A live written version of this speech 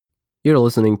You're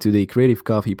listening to the Creative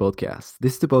Coffee Podcast.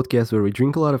 This is the podcast where we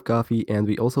drink a lot of coffee and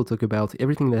we also talk about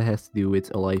everything that has to do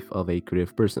with a life of a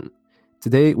creative person.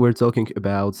 Today, we're talking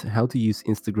about how to use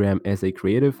Instagram as a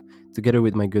creative, together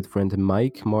with my good friend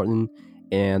Mike Martin.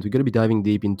 And we're going to be diving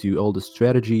deep into all the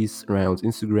strategies around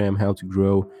Instagram, how to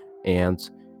grow, and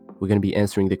we're going to be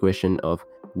answering the question of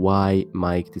why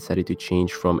Mike decided to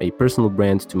change from a personal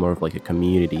brand to more of like a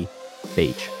community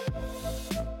page.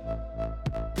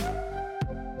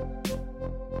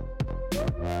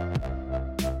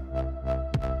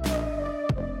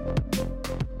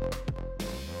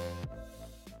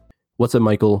 What's up,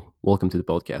 Michael? Welcome to the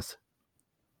podcast.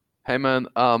 Hey man,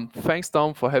 thanks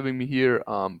Dom for having me here.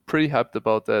 I'm pretty hyped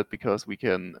about that because we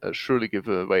can surely give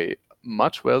away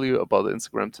much value about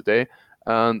Instagram today,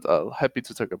 and happy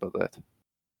to talk about that.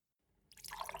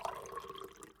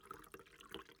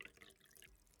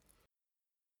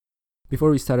 Before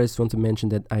we start, I just want to mention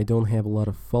that I don't have a lot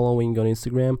of following on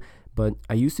Instagram, but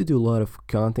I used to do a lot of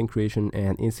content creation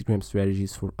and Instagram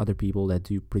strategies for other people that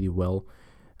do pretty well.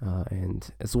 And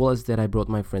as well as that, I brought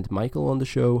my friend Michael on the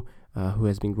show, who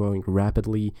has been growing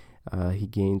rapidly. He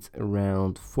gained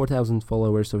around 4,000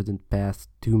 followers over the past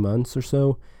 2 months or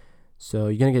so. So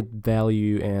you're going to get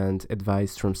value and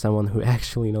advice from someone who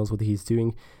actually knows what he's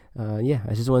doing. I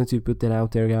just wanted to put that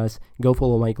out there, guys. Go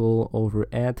follow Michael over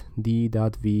at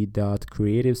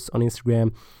d.v.creatives on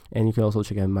Instagram, and you can also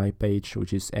check out my page,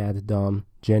 which is at Dom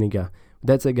Jeniga.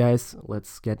 That's it, guys.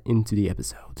 Let's get into the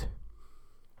episode.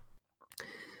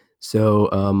 So,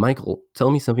 Michael,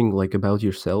 tell me something like about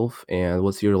yourself and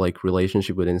what's your like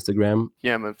relationship with Instagram?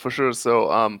 Yeah, man, for sure.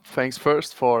 So, thanks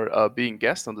first for being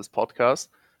guest on this podcast.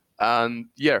 And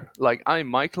yeah, like I'm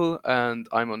Michael, and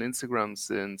I'm on Instagram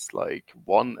since like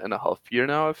 1.5 year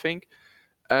now, I think.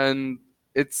 And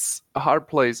it's a hard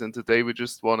place, and today we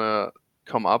just wanna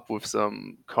come up with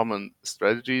some common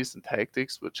strategies and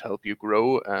tactics which help you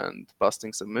grow and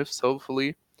busting some myths,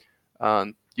 hopefully.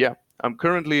 And yeah, I'm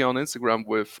currently on Instagram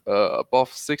with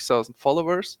above 6,000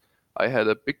 followers. I had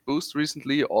a big boost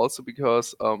recently, also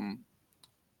because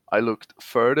I looked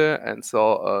further and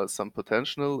saw some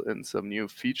potential in some new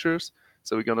features.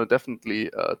 So we're gonna definitely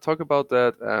talk about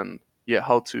that, and yeah,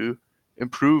 how to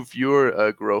improve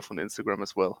your growth on Instagram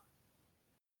as well.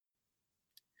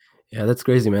 Yeah, that's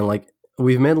crazy, man. Like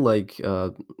we've met like I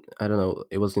don't know,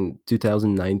 it was in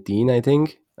 2019, I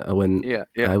think, when Yeah,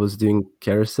 yeah, I was doing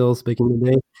carousels back in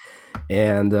the day.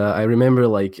 And I remember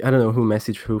like I don't know who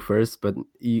messaged who first, but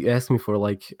you asked me for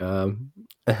like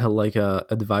like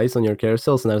advice on your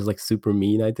carousels, and I was like super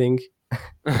mean, I think.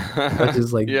 I was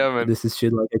just like, yeah, man. this is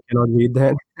shit, like I cannot read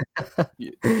that.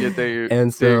 Yeah,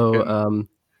 And they so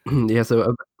can. yeah,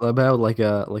 so about like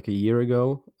a year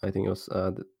ago, I think it was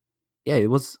yeah, it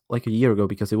was like a year ago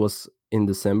because it was in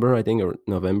December, I think, or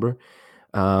November.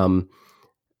 Um,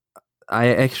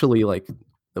 I actually like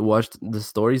watched the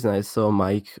stories and I saw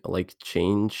Mike like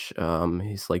change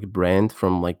his like brand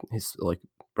from like his like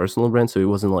personal brand, so it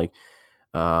wasn't like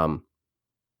um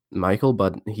Michael,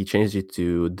 but he changed it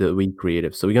to the We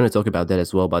Creative. So we're gonna talk about that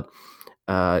as well. But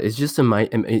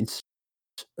it's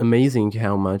amazing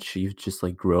how much you've just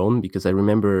like grown because I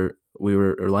remember we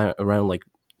were around like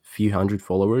few hundred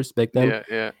followers back then, Yeah,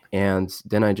 yeah, and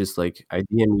then I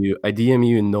DM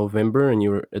you in November, and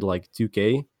you were at like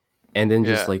 2K, and then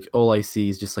just yeah, like all I see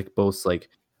is just like posts like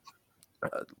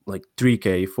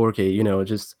 3K, 4K,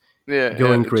 just yeah, yeah.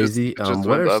 going It crazy. just What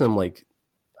went are up. some like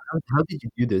how did you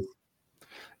do this?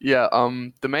 Yeah,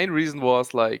 the main reason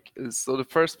was like, so the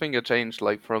first thing I changed,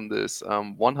 like from this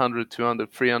 100,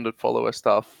 200, 300 follower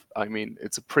stuff. I mean,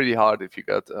 it's pretty hard if you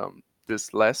got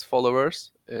this less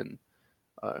followers in,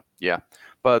 yeah.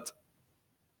 But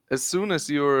as soon as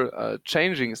you're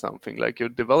changing something, like you're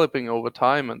developing over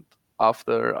time, and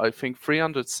after I think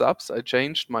 300 subs, I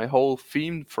changed my whole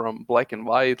theme from black and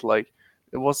white. Like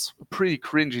it was a pretty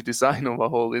cringy design of my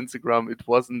whole Instagram. It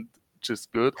wasn't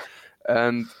just good,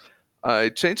 and I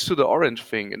changed to the orange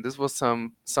thing, and this was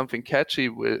something catchy,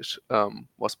 which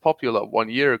was popular 1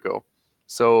 year ago.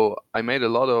 So I made a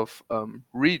lot of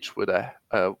reach with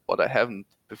what I haven't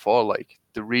before, like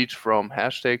the reach from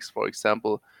hashtags, for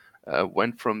example,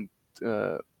 went from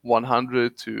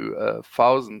 100 to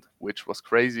 1,000, which was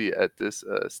crazy at this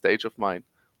stage of mine.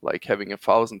 Like having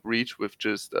 1,000 reach with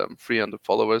just 300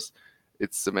 followers,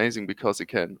 it's amazing because it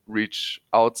can reach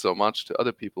out so much to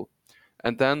other people.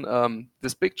 And then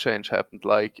this big change happened.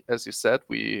 Like as you said,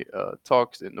 we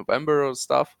talked in November or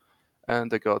stuff,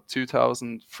 and I got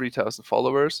 2,000, 3,000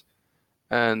 followers.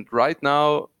 And right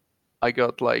now, I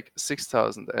got like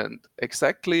 6,000. And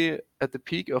exactly at the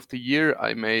peak of the year,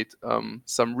 I made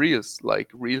some reels.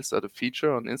 Like reels are the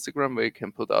feature on Instagram where you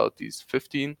can put out these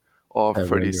 15 or I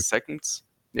 30 remember. seconds.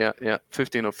 Yeah,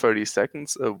 15 or 30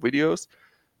 seconds of videos.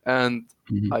 And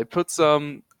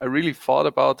Mhm. I really thought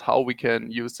about how we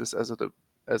can use this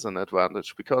as an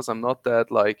advantage, because I'm not that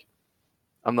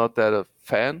a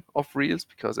fan of Reels,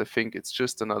 because I think it's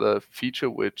just another feature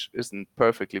which isn't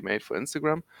perfectly made for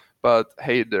Instagram. But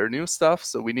hey, they're new stuff,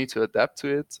 so we need to adapt to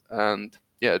it. And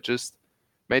yeah, just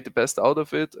made the best out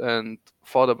of it and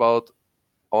thought about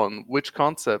on which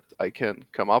concept I can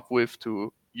come up with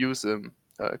to use them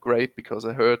great, because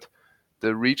I heard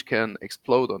the reach can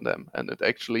explode on them. And it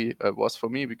actually was for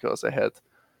me, because I had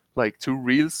like two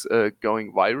reels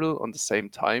going viral on the same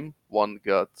time. One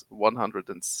got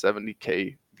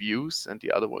 170K views and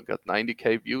the other one got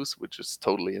 90K views, which is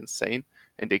totally insane.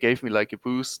 And they gave me like a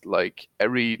boost. Like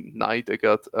every night I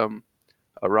got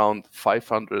around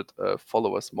 500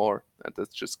 followers more, and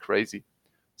that's just crazy.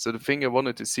 So the thing I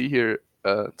wanted to see here,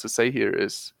 to say here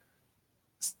is,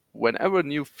 whenever a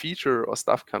new feature or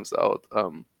stuff comes out,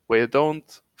 where you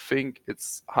don't think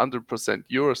it's 100%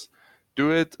 yours,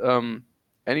 do it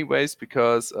anyways,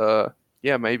 because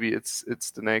yeah, maybe it's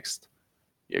the next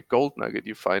gold nugget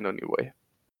you find on your way.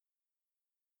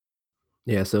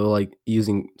 Yeah, so like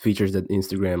using features that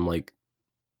Instagram like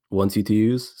wants you to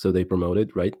use, so they promote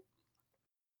it, right?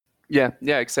 Yeah,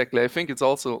 exactly. I think it's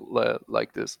also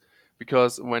like this,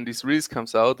 because when this reels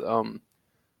comes out,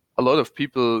 a lot of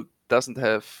people doesn't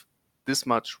have this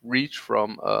much reach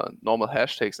from normal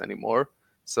hashtags anymore.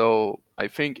 So I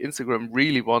think Instagram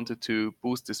really wanted to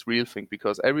boost this reel thing,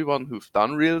 because everyone who've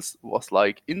done reels was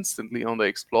like instantly on the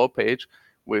explore page,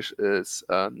 which is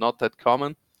not that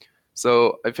common.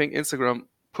 So I think Instagram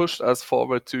pushed us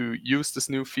forward to use this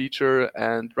new feature.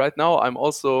 And right now I'm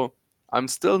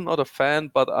still not a fan,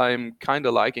 but I'm kind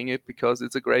of liking it, because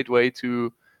it's a great way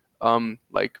to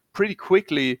like pretty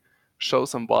quickly show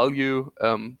some value.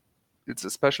 It's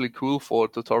especially cool for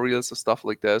tutorials or stuff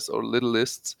like this, or little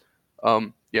lists.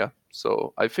 Yeah,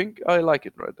 so I think I like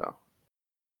it right now.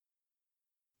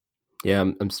 Yeah,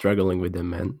 I'm struggling with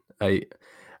them, man. I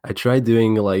tried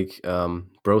doing like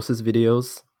process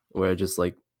videos where I just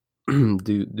like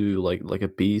do like a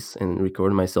piece and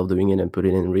record myself doing it and put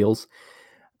it in reels.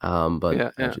 But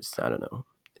Yeah, yeah, I don't know.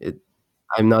 It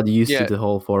I'm not used to yeah, the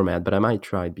whole format, but I might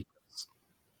try it because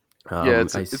yeah. I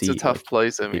It's a see tough like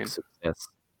place. I big mean, success.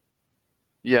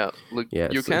 yeah, look, Yeah,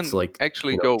 you it's can like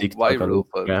actually go TikTok on viral,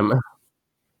 but Instagram.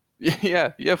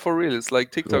 yeah, for real. It's like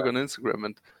Yeah, TikTok on Instagram,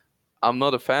 and I'm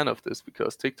not a fan of this,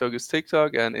 because TikTok is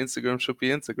TikTok and Instagram should be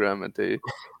Instagram, and they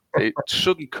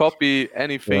shouldn't copy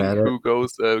anything yeah, who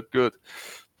goes good.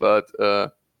 But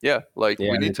yeah, like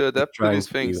yeah. we need to They're adapt to trying these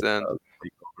to things. And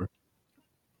take over.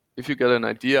 if you get an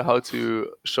idea how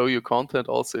to show your content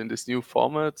also in this new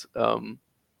format,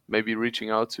 maybe reaching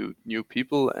out to new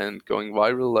people and going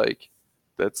viral, like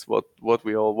that's what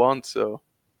we all want. So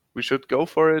we should go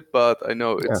for it. But I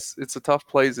know Yeah, it's a tough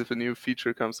place if a new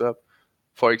feature comes up.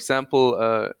 For example,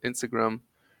 Instagram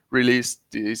released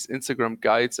these Instagram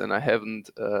guides, and I haven't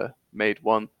made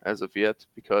one as of yet,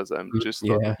 because I'm just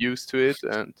not yeah. used to it,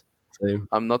 and Same.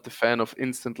 I'm not the fan of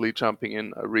instantly jumping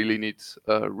in. I really need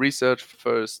research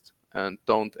first and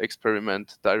don't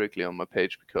experiment directly on my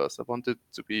page, because I want it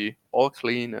to be all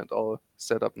clean and all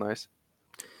set up nice.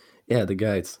 Yeah, the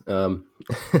guides.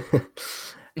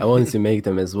 I wanted to make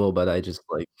them as well, but I just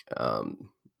like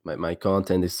my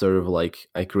content is sort of like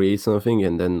I create something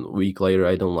and then a week later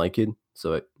I don't like it,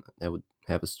 so I would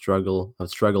have a struggle. I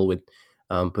would struggle with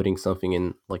putting something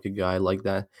in like a guide like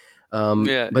that.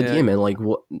 Yeah, But yeah, yeah, man, like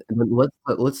what?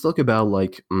 Let's talk about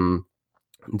like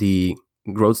the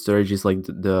growth strategies, like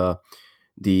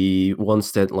the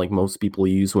ones that like most people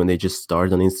use when they just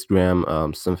start on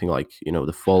Instagram, something like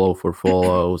the follow for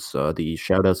follows, the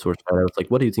shout outs for shout outs. Like,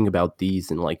 what do you think about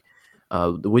these? And like,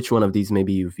 which one of these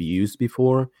maybe you've used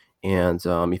before, and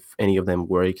if any of them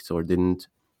worked or didn't?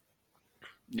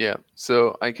 yeah.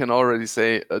 So I can already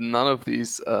say none of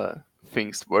these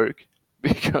things work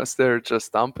because they're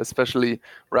just dumb, especially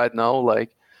right now.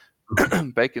 Like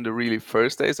back in the really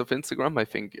first days of Instagram, I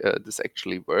think this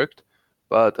actually worked.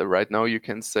 But right now, you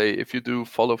can say if you do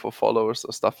follow for followers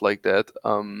or stuff like that,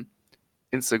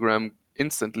 Instagram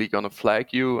instantly gonna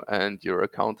flag you, and your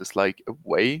account is like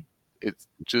away. It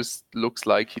just looks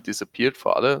like he disappeared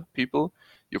for other people.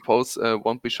 Your posts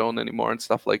won't be shown anymore and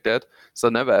stuff like that. So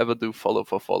never ever do follow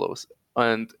for follows.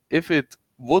 And if it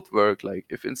would work, like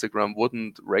if Instagram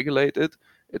wouldn't regulate it,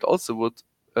 it also would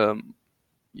um,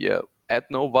 yeah, add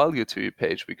no value to your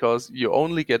page, because you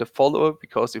only get a follower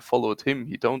because you followed him.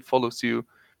 He don't follows you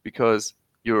because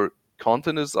your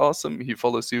content is awesome. He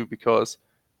follows you because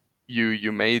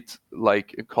you made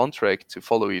like a contract to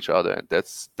follow each other, and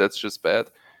that's just bad.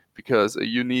 because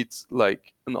you need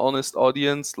like an honest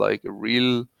audience, like a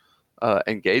real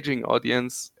engaging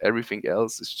audience. Everything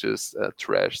else is just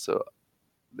trash. So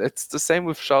it's the same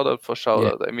with shout out for shout Yeah.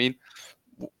 out. I mean,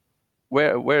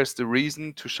 where's the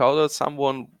reason to shout out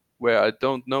someone where I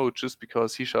don't know just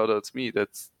because he shout outs me? That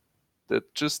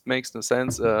just makes no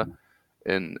sense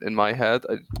in my head.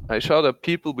 I shout out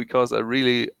people because I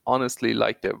really honestly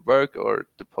like their work, or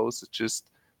the post is just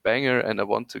banger and I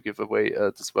want to give away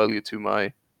this value to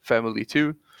my family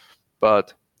too.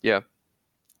 But yeah,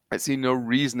 I see no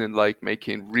reason in like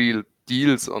making real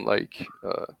deals on like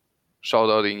shout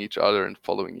outing each other and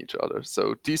following each other.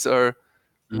 So these are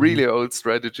Hmm. really old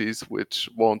strategies which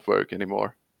won't work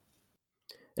anymore.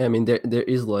 I mean, there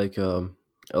is like a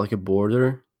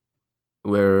border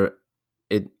where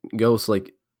it goes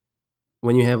like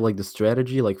when you have like the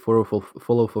strategy like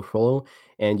follow,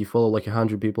 and you follow like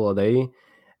 100 people a day,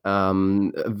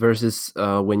 versus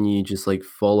when you just like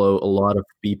follow a lot of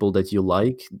people that you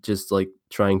like, just like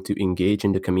trying to engage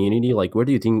in the community. Like, where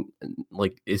do you think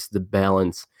like is the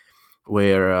balance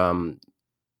where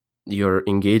you're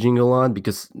engaging a lot,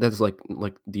 because that's like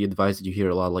the advice that you hear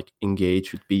a lot, like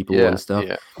engage with people Yeah, and stuff.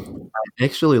 yeah,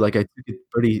 Actually, like I took it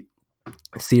pretty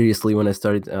seriously when I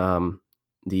started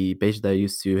the page that I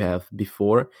used to have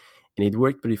before, and it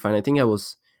worked pretty fine. I think I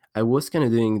was kind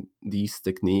of doing these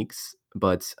techniques,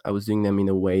 but I was doing them in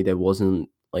a way that wasn't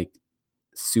like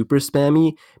super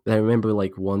spammy. But I remember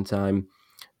like one time,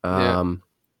 yeah. um,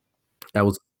 I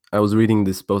was I was reading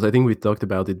this post. I think we talked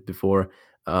about it before,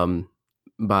 um,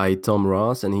 by Tom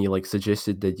Ross, and he like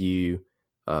suggested that you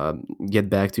get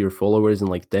back to your followers and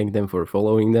like thank them for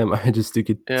following them. I just took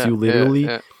it Yeah, too yeah, literally,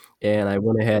 yeah. and I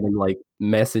went ahead and like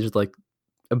messaged like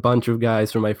a bunch of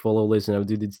guys from my follow list, and I would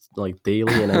do this like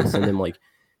daily, and I would send them like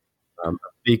a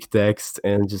big text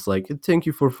and just like thank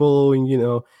you for following,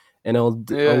 and all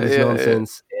Yeah, this yeah, yeah.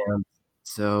 nonsense. And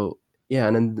so yeah,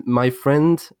 and then my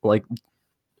friend like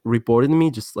reported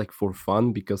me just like for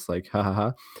fun, because like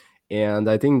hahaha. And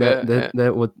I think that Yeah, that yeah.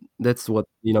 that what that's what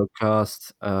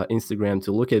caused Instagram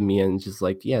to look at me and just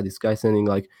like, yeah, this guy sending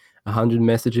like 100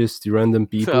 messages to random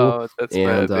people, Oh, that's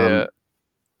and bad. Yeah.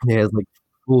 he has like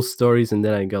full stories, and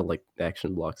then I got like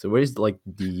action block. So where's like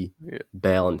the Yeah.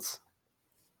 balance?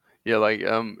 Yeah, like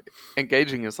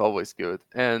engaging is always good,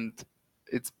 and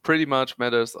it's pretty much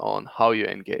matters on how you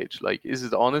engage. Like, is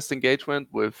it honest engagement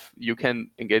with you can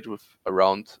engage with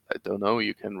around, I don't know,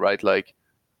 you can write like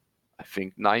I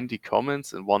think 90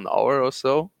 comments in 1 hour or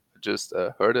so. I just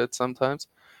heard it sometimes.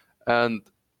 And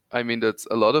I mean that's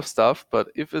a lot of stuff, but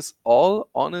if it's all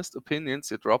honest opinions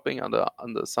you're dropping under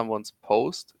someone's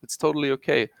post, it's totally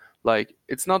okay. Like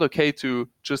it's not okay to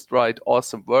just write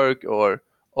awesome work or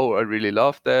oh I really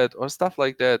love that or stuff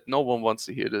like that. No one wants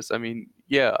to hear this. I mean,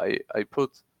 yeah, I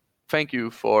put thank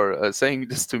you for saying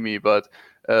this to me, but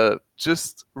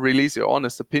just release your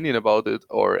honest opinion about it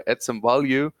or add some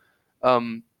value.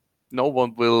 Um, no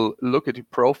one will look at your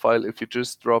profile if you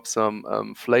just drop some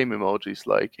flame emojis.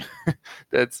 Like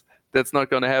that's that's not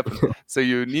going to happen. So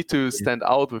you need to Yeah. stand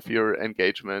out with your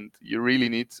engagement. You really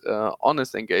need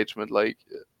honest engagement, like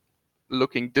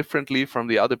looking differently from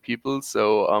the other people.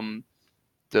 So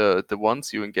the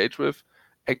ones you engage with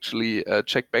actually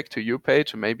check back to your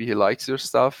page, and maybe he likes your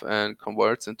stuff and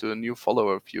converts into a new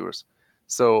follower of yours.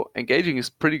 So engaging is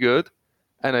pretty good,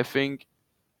 and I think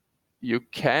you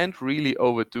can't really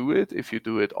overdo it if you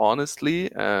do it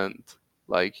honestly and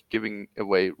like giving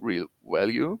away real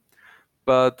value.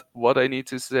 But what I need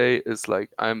to say is like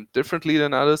I'm differently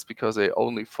than others because I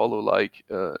only follow like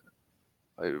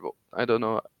I, I don't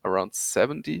know around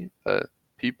 70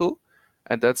 people,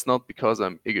 and that's not because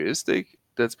I'm egoistic.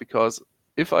 That's because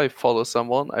if I follow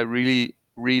someone, I really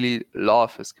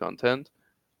love his content,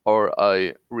 or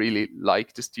I really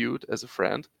like this dude as a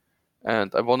friend,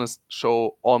 and I want to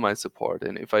show all my support.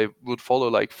 And if I would follow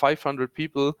like 500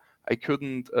 people, I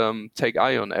couldn't take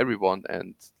eye on everyone,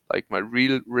 and like my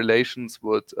real relations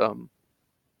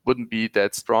wouldn't be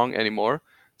that strong anymore.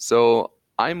 So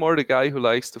I'm more the guy who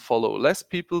likes to follow less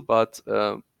people, but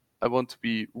I want to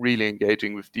be really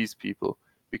engaging with these people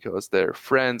because they're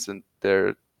friends and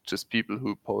they're just people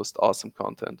who post awesome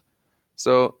content.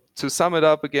 So to sum it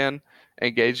up again,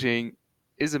 engaging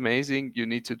is amazing. You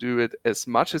need to do it as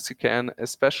much as you can,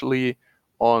 especially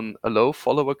on a low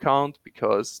follower count,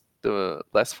 because the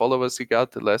less followers you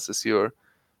got, the less is your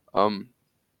um,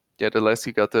 yeah, the less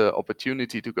you got the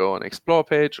opportunity to go on explore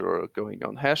page or going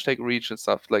on hashtag reach and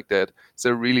stuff like that.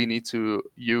 So really need to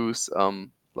use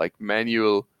like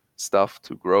manual stuff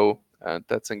to grow, and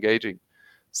that's engaging.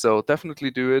 So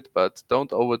definitely do it, but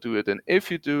don't overdo it. And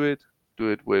if you do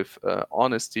it with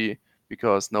honesty,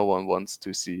 because no one wants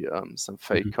to see some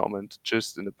fake comment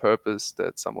just in the purpose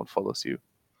that someone follows you.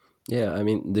 Yeah, I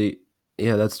mean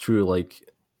yeah, that's true. Like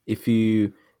if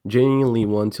you genuinely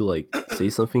want to like say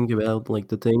something about like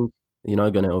the thing, you're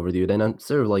not gonna overdo it. And I'm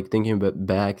sort of like thinking about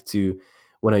back to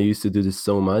when I used to do this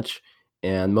so much,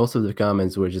 and most of the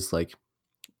comments were just like,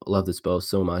 love this post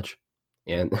so much,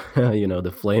 and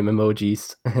the flame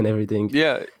emojis and everything.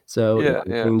 Yeah, So yeah, yeah,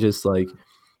 I yeah, think just like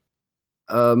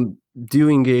do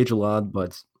engage a lot,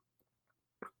 but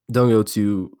don't go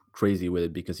too crazy with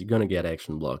it because you're gonna get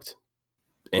action blocked,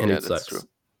 and yeah. it That's sucks. true.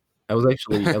 I was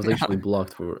actually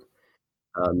blocked for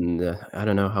I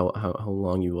don't know how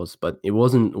long it was, but it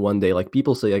wasn't one day. Like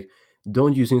people say, like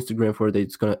don't use Instagram for a day;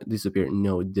 it's gonna disappear.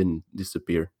 No, it didn't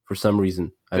disappear for some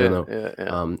reason. I don't Yeah, know.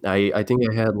 yeah, yeah, I think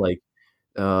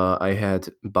I had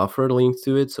Buffer linked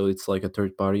to it, so it's like a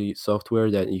third party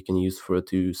software that you can use for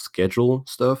to schedule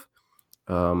stuff.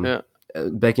 Um, yeah,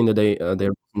 Back in the day,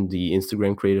 there was the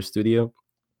Instagram Creator Studio,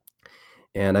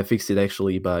 and I fixed it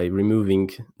actually by removing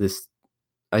this.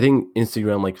 I think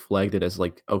Instagram like flagged it as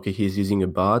like, okay, he's using a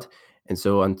bot, and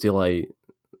so until I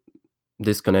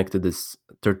disconnected this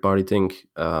third party thing,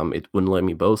 it wouldn't let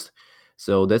me post.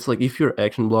 So that's like if you're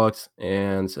action blocked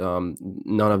and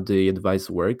none of the advice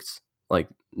works, like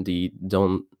the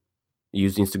don't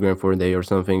use Instagram for a day or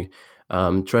something,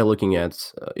 try looking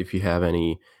at if you have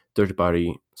any third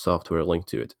party software linked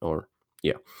to it, or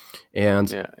yeah.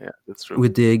 And yeah, yeah. That's true.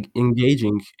 with the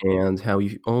engaging and how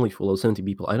you only follow 70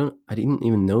 people, I didn't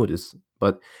even notice,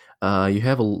 but you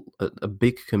have a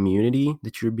big community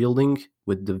that you're building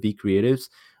with the V creatives.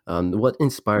 What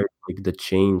inspired like the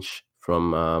change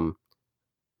from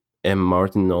M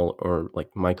Martin or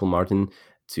like Michael Martin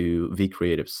to V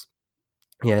creatives?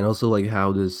 Yeah, and also like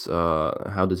how does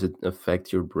it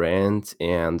affect your brand,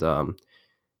 and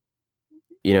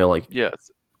like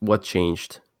Yes, what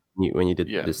changed when you did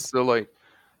yeah. this? So like,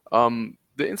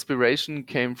 the inspiration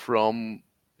came from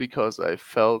because I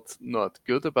felt not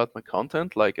good about my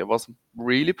content. Like I wasn't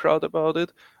really proud about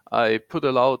it. I put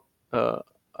a lot, uh,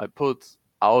 I put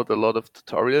out a lot of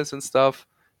tutorials and stuff,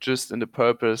 just in the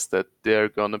purpose that they're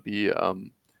gonna be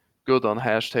good on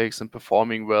hashtags and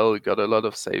performing well. Got a lot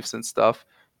of saves and stuff,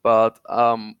 but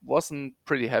wasn't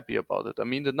pretty happy about it. I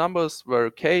mean, the numbers were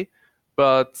okay,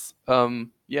 but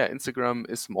yeah, Instagram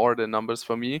is more than numbers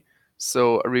for me.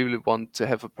 So I really want to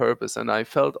have a purpose, and I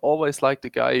felt always like the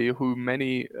guy who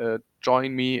many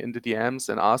join me in the DMs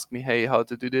and ask me, "Hey, how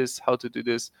to do this? How to do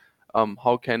this?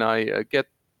 How can I get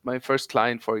my first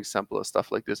client, for example, or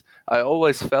stuff like this?" I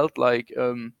always felt like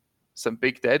some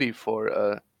big daddy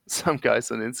for some guys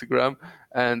on Instagram,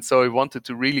 and so I wanted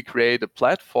to really create a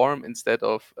platform instead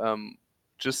of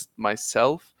just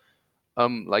myself,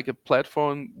 like a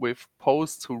platform with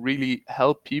posts who really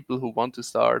help people who want to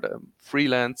start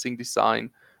freelancing design,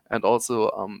 and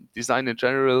also design in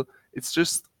general. It's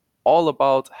just all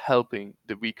about helping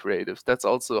the We Creatives. That's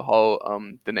also how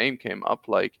the name came up,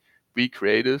 like We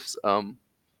Creatives,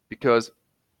 because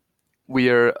we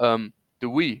are the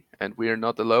we, and we are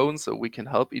not alone, so we can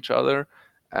help each other.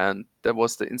 And that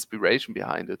was the inspiration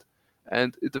behind it.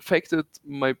 And it affected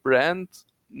my brand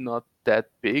not that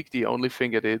big. The only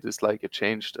thing I did is like I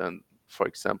changed, and for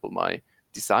example, my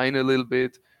design a little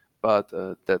bit, but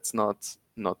that's not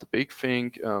the big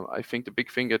thing. I think the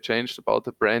big thing I changed about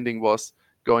the branding was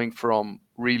going from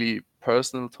really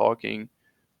personal talking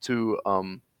to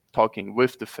talking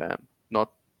with the fan.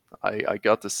 Not I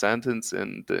got the sentence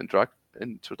in the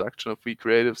introduction of We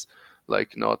Creatives,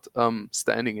 like not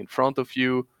standing in front of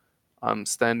you, I'm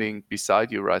standing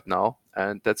beside you right now.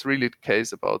 And that's really the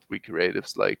case about We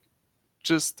Creatives, like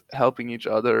just helping each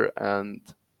other, and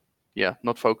yeah,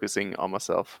 not focusing on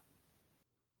myself.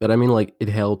 But I mean, like, it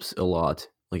helps a lot.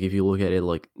 Like, if you look at it,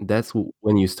 like, that's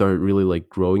when you start really like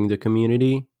growing the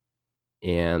community,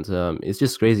 and it's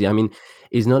just crazy. I mean,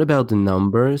 it's not about the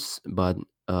numbers, but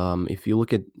if you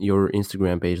look at your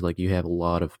Instagram page, like, you have a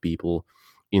lot of people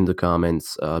in the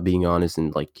comments being honest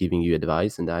and like giving you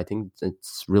advice, and I think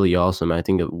it's really awesome. I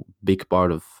think a big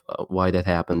part of why that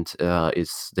happened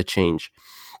is the change.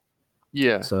 Yeah,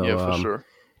 yeah, So for sure.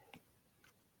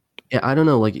 yeah, I don't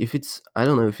know, like if it's I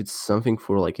don't know if it's something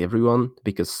for like everyone,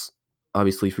 because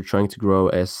obviously if you're trying to grow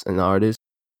as an artist,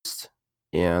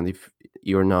 and if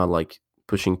you're not like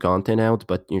pushing content out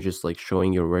but you're just like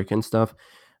showing your work and stuff,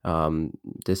 um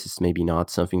this is maybe not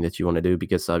something that you want to do,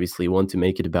 because obviously you want to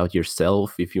make it about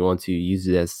yourself if you want to use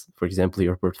it as, for example,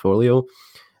 your portfolio.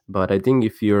 But I think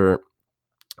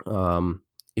um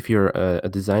if you're a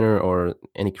designer or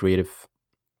any creative,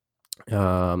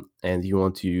 and you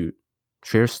want to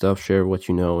share stuff, share what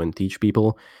you know, and teach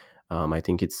people, I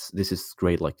think this is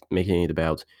great. Like making it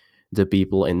about the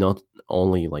people and not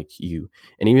only like you.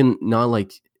 And even not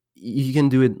like you can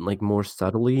do it like more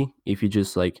subtly if you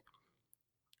just like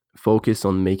focus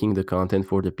on making the content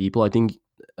for the people. I think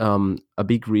a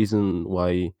big reason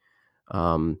why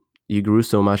you grew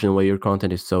so much and why your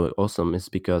content is so awesome is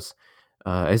because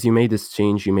as you made this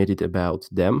change, you made it about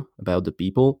them, about the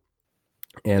people,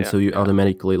 and Yeah, so you yeah,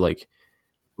 automatically like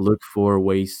look for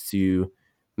ways to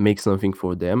make something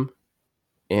for them.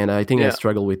 And I think I yeah,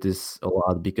 struggle with this a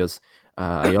lot because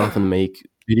I often make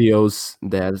videos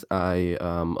that I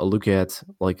look at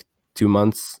like 2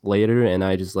 months later, and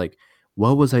I just like,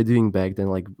 what was I doing back then?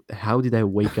 Like, how did I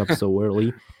wake up so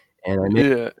early? And I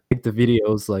yeah, make the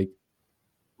videos like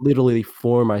literally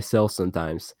for myself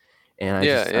sometimes, and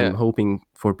yeah, I'm yeah, hoping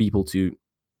for people to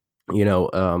you know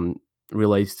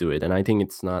relate to it, and I think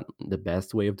it's not the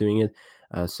best way of doing it.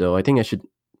 So I think I should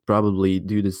probably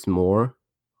do this more.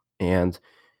 And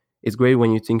it's great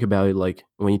when you think about it, like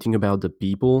when you think about the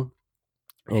people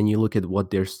and you look at what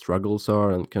their struggles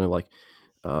are and kind of like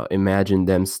imagine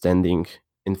them standing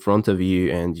in front of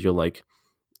you, and you're like,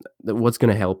 what's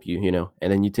going to help you,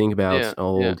 and then you think about yeah,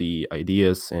 all yeah, the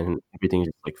ideas and everything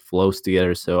just like flows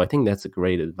together. So I think that's a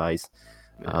great advice.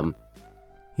 yeah. um,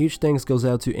 Huge thanks goes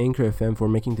out to Anchor FM for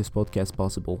making this podcast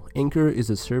possible. Anchor is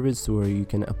a service where you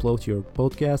can upload your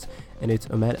podcast and it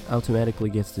automatically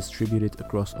gets distributed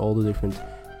across all the different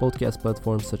podcast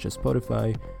platforms such as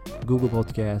Spotify, Google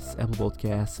Podcasts, Apple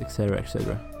Podcasts, etc.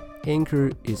 etc.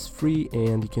 Anchor is free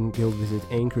and you can go visit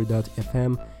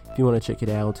anchor.fm if you want to check it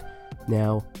out.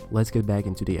 Now, let's get back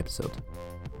into the episode.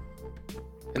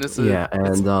 And Yeah,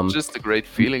 it's and just a great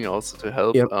feeling also to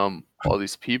help yep. all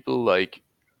these people, like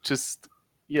just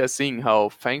yeah, seeing how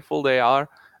thankful they are.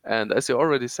 And as you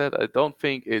already said, I don't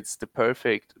think it's the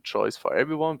perfect choice for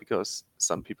everyone, because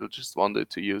some people just wanted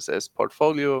to use as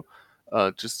portfolio,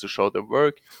 just to show their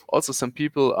work. Also, some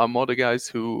people are more the guys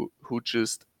who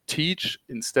just teach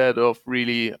instead of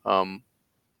really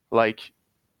like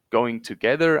going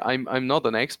together. I'm not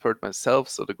an expert myself,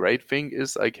 so the great thing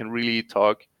is I can really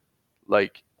talk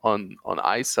like on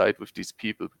eyesight with these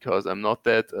people, because I'm not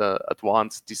that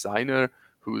advanced designer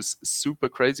who's super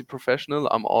crazy professional.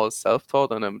 I'm all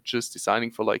self-taught and I'm just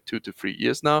designing for like 2 to 3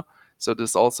 years now. So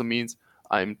this also means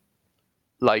I'm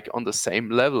like on the same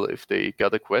level. If they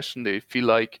got a question, they feel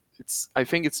like I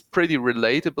think it's pretty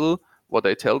relatable what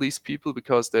I tell these people,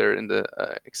 because they're in the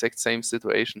exact same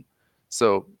situation.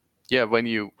 So yeah, when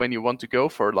you want to go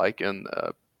for like an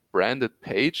branded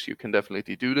page, you can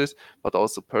definitely do this, but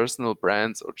also personal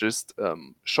brands, or just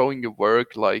showing your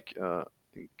work like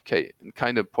in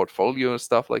kind of portfolio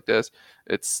stuff like this,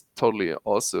 it's totally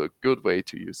also a good way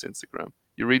to use Instagram.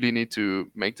 You really need to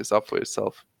make this up for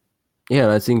yourself.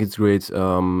 Yeah, I think it's great.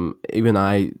 Even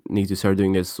I need to start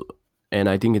doing this, and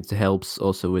I think it helps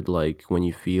also with like when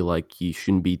you feel like you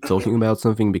shouldn't be talking about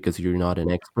something because you're not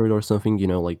an expert or something.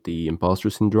 Like the imposter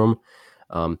syndrome.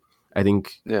 Um, I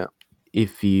think Yeah,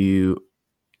 if you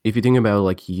if you think about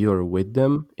like you're with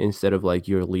them instead of like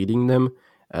you're leading them,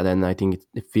 then I think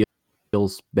it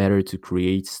feels better to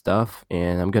create stuff.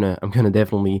 And I'm gonna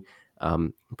definitely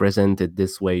present it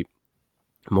this way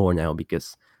more now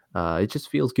because it just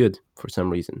feels good for some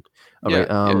reason. All yeah, right.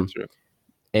 yeah, true.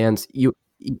 And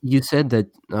you said that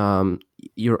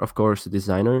you're of course a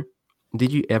designer.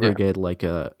 Did you ever Yeah. get like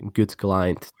a good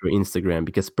client through Instagram?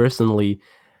 Because personally,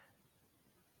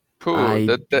 Cool. I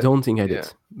That don't think I yeah.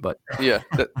 did. But Yeah,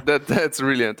 that's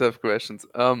really a tough questions.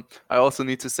 I also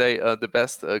need to say the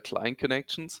best client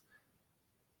connections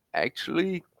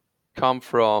actually come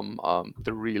from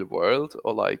the real world,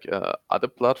 or like other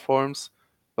platforms,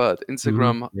 but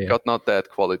Instagram yeah. got not that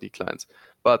quality clients.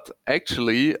 But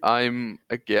actually, I'm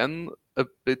again a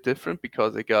bit different,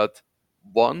 because I got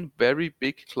one very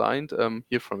big client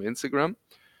here from Instagram,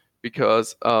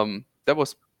 because that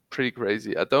was pretty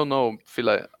crazy. I don't know, feel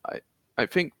like I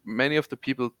think many of the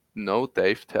people know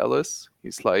Dave Tellis.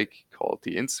 He's like called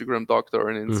the Instagram doctor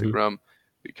on hmm Instagram,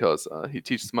 because he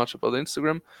teaches much about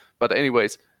Instagram. But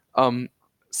anyways, um,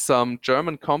 some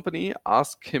German company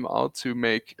asked him out to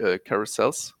make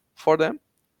carousels for them,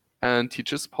 and he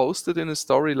just posted in a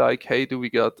story like, "Hey, do we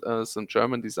got some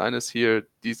German designers here?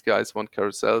 These guys want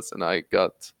carousels, and I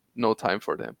got no time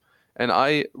for them." And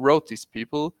I wrote these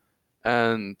people,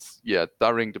 and yeah,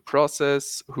 during the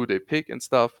process, who they pick and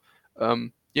stuff,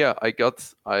 yeah, I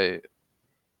got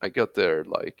their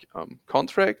like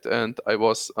contract, and I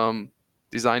was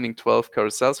designing 12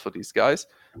 carousels for these guys.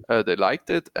 They liked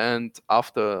it, and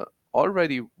after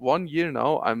already 1 year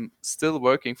now, I'm still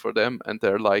working for them, and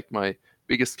they're like my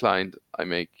biggest client. I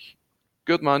make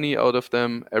good money out of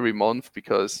them every month,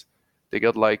 because they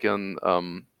got like an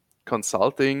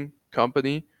consulting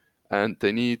company, and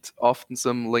they need often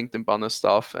some LinkedIn banner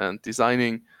stuff and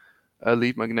designing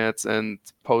lead magnets and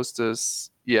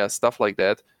posters, yeah, stuff like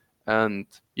that. And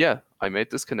yeah, I made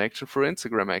this connection for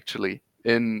Instagram actually.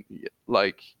 In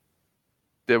like,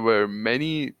 there were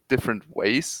many different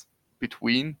ways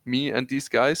between me and these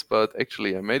guys, but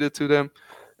actually I made it to them,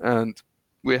 and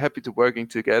we're happy to working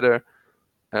together.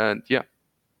 And yeah,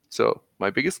 so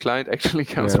my biggest client actually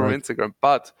comes Yeah, from like Instagram.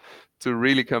 But to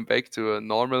really come back to a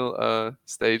normal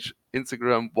stage,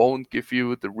 Instagram won't give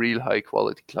you the real high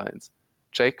quality clients.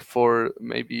 Check for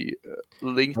maybe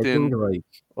I think LinkedIn like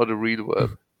or the real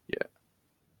world. Yeah,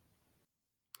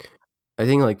 I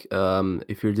think like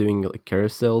if you're doing like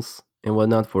carousels and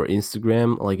whatnot for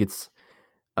Instagram, like it's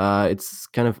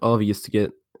kind of obvious to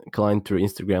get a client through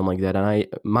Instagram like that. And I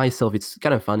myself, it's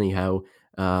kind of funny how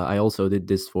I also did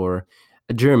this for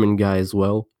a German guy as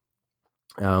well.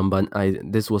 But I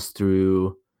this was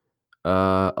through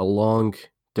a long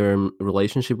term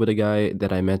relationship with a guy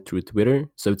that I met through Twitter.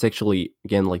 So it's actually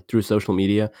again like through social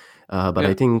media. But I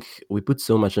yeah, think we put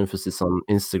so much emphasis on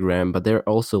Instagram, but there are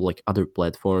also like other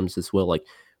platforms as well. Like,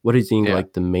 what do you think yeah,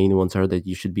 like the main ones are that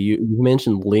you should be? You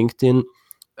mentioned LinkedIn,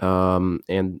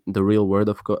 and the real world,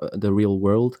 of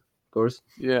course.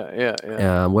 yeah, yeah,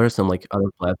 yeah. What are some like other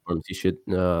platforms you should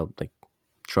like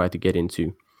try to get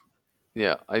into?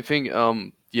 Yeah, I think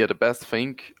yeah, the best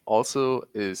thing also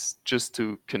is just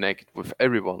to connect with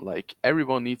everyone. Like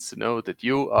everyone needs to know that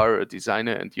you are a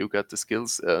designer and you got the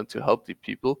skills to help the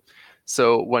people.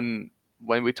 So when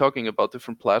we're talking about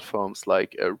different platforms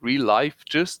like real life,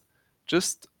 just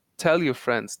tell your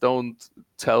friends. Don't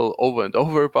tell over and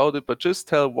over about it, but just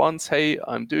tell once, hey,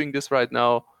 I'm doing this right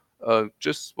now.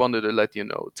 Just wanted to let you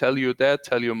know. Tell your dad,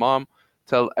 tell your mom,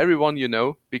 tell everyone you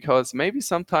know, because maybe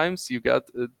sometimes you got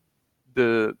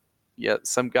the yeah,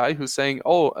 some guy who's saying,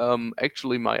 oh,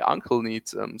 actually my uncle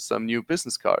needs some new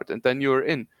business card, and then you're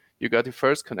in, you got your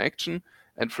first connection,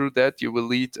 and through that you will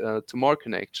lead to more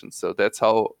connections. So that's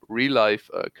how real life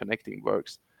connecting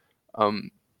works.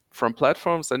 um, from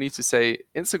platforms, I need to say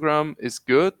Instagram is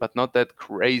good, but not that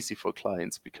crazy for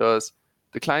clients, because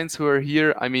the clients who are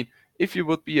here, I mean, if you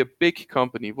would be a big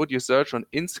company, would you search on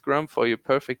Instagram for your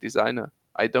perfect designer?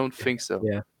 I don't think so.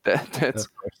 Yeah, That of that's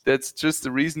course. that's just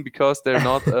the reason, because they're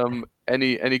not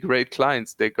any great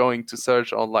clients. They're going to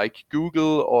search on like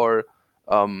Google or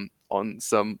on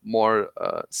some more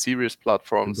serious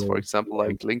platforms, for example, Yeah.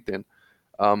 like LinkedIn.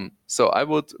 So I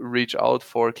would reach out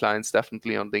for clients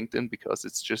definitely on LinkedIn, because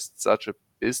it's just such a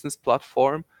business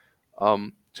platform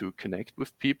to connect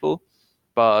with people.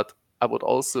 But I would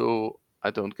also, I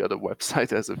don't got a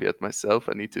website as of yet myself.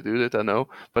 I need to do that, I know.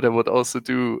 But I would also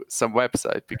do some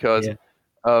website, because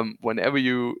Yeah. whenever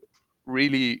you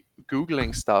really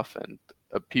Googling stuff and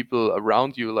people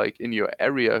around you, like in your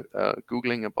area,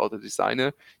 Googling about a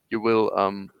designer, you will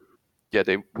yeah,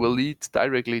 they will lead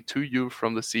directly to you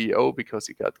from the CEO, because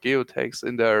you got geotags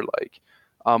in there, like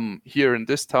here in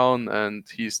this town and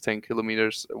he's 10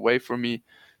 kilometers away from me.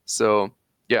 So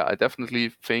yeah, I definitely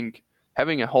think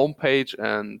having a homepage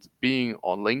and being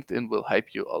on LinkedIn will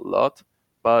help you a lot.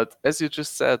 But as you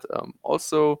just said,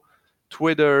 also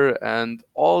Twitter and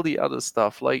all the other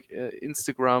stuff like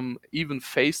Instagram, even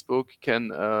Facebook can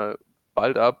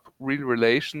build up real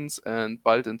relations and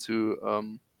build into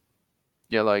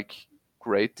yeah, like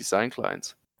great design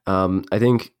clients. I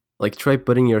think like try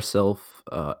putting yourself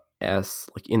as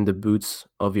like in the boots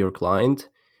of your client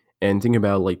and think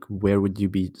about like where would you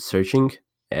be searching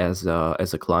as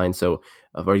a client. So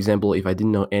for example, if I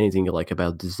didn't know anything like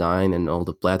about design and all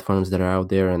the platforms that are out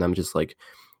there, and I'm just like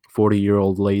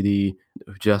 40-year-old lady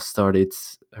who just started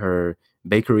her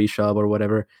bakery shop or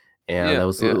whatever, and I Yeah,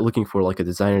 was yeah, looking for like a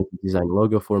designer to design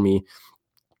logo for me,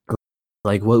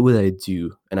 like what would I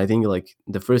do? And I think like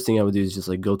the first thing I would do is just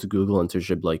like go to Google and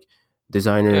search up like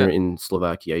designer yeah, in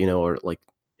Slovakia, or like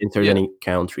insert yeah, any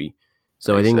country.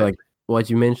 So I think like exactly. what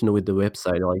you mentioned with the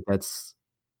website, like that's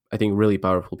I think really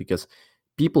powerful because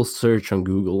people search on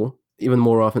Google even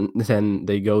more often than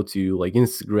they go to like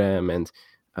Instagram and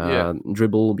Yeah,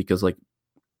 Dribble, because like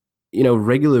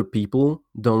regular people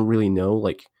don't really know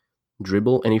like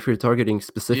Dribble, and if you're targeting yeah,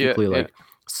 specifically yeah, like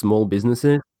small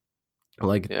businesses,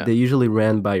 like yeah, they usually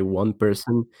ran by one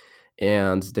person,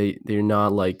 and they're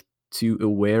not like too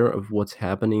aware of what's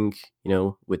happening,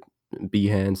 with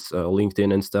Behance,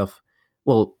 LinkedIn and stuff.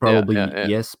 Well, yeah, yeah, probably yeah.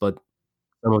 yes, but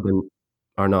some of them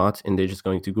are not, and they're just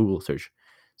going to Google search.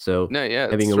 So No, yeah,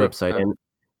 it's having a true. website, and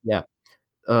yeah,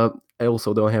 I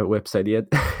also don't have a website yet,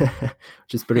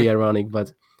 which is pretty ironic,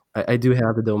 but I do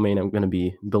have a domain. I'm gonna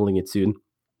be building it soon.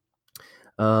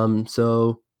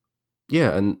 So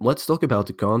yeah, and let's talk about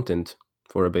the content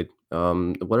for a bit.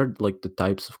 what are like the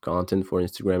types of content for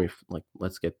Instagram? If like,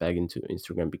 let's get back into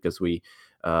Instagram because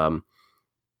um,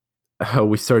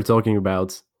 we started talking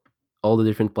about all the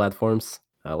different platforms.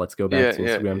 Let's go back Yeah, to yeah,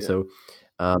 Instagram. yeah. So,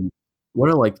 um, what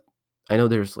are like? I know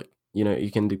there's like,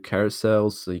 you can do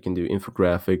carousels, so you can do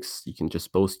infographics, you can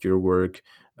just post your work,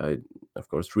 uh, of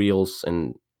course, reels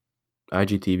and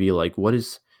IGTV. Like, what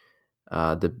is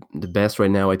the best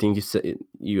right now? I think you said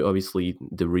you obviously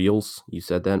the reels. You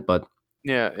said that, but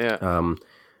Yeah, yeah. um,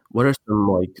 what are some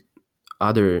like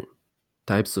other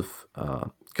types of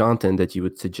content that you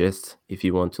would suggest if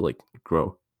you want to like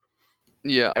grow?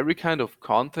 Yeah, every kind of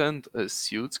content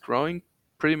suits growing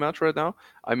pretty much right now.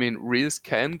 I mean, reels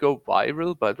can go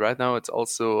viral, but right now it's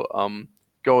also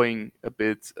going a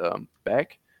bit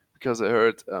back because I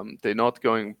heard they're not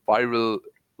going viral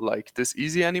like this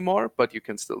easy anymore, but you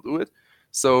can still do it.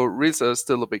 So reels are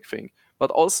still a big thing. But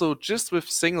also just with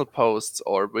single posts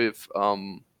or with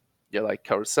yeah, like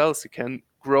carousels, you can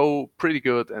grow pretty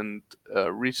good and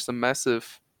reach some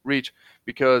massive reach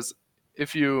because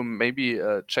if you maybe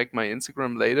check my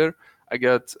Instagram later, I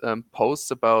got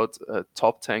posts about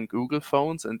top 10 Google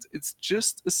phones, and it's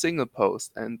just a single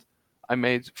post. And I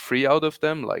made three out of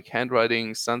them, like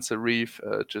handwriting, sans serif,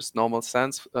 just normal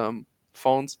sans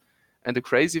phones. And the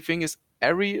crazy thing is,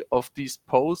 every of these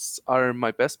posts are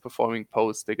my best performing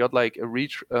posts. They got like a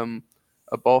reach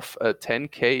above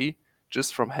 10K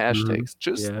just from Hmm. hashtags,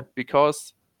 just Yeah.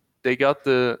 because they got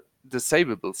the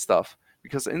savable stuff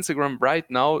because Instagram right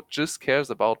now just cares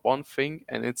about one thing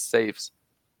and it saves.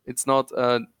 It's not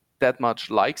that much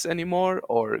likes anymore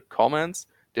or comments.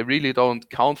 They really don't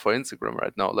count for Instagram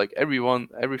right now. Like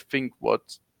everything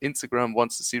what Instagram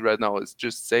wants to see right now is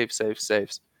just save, save,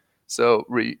 saves. So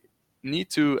we need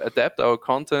to adapt our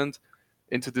content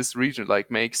into this region, like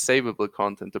make savable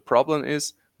content. The problem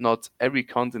is not every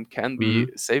content can be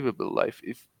Hmm. savable. Like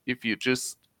if you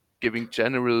just giving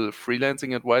general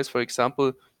freelancing advice, for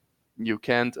example, you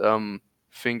can't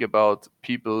think about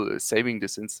people saving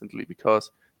this instantly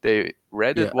because they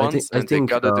read Yeah. it once I and they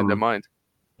think got it in their mind.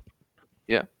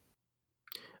 Yeah,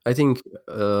 I think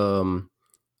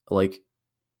like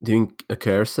doing a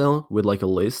carousel with like a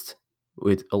list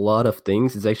with a lot of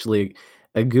things is actually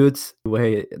a good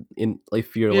way in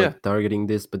if you're yeah, like targeting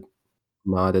this, but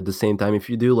not at the same time. If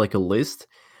you do like a list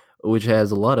which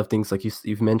has a lot of things, like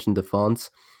you've mentioned the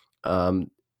fonts,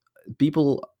 um,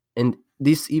 people, and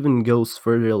this even goes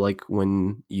further, like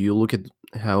when you look at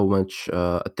how much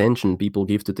attention people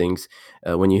give to things,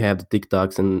 when you have the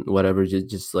TikToks and whatever,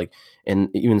 just like, and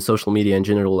even social media in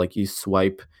general, like you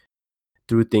swipe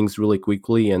through things really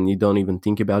quickly and you don't even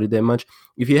think about it that much.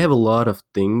 If you have a lot of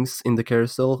things in the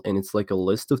carousel and it's like a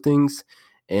list of things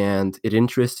and it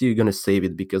interests you, you're gonna save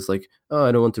it because like, oh,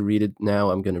 I don't want to read it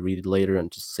now, I'm gonna read it later,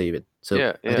 and just save it. So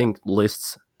yeah, I yeah, think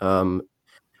lists,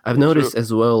 I've true. noticed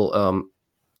as well,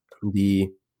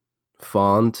 the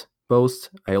font post.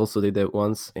 I also did that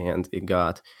once, and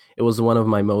it was one of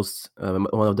my most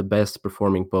one of the best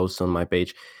performing posts on my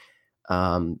page.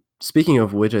 Speaking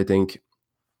of which, I think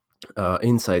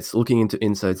insights. Looking into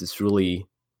insights is really,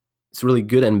 it's really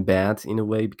good and bad in a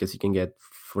way because you can get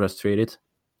frustrated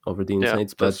over the Yeah,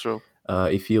 insights. that's But true.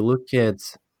 if you look at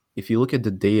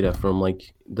the data from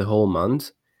like the whole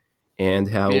month and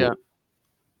Yeah, how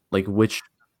like which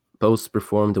posts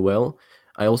performed well.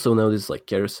 I also noticed like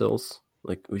carousels,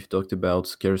 like we've talked about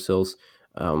carousels.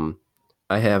 Um,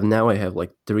 I have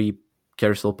like three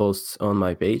carousel posts on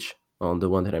my page on the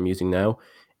one that I'm using now,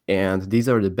 and these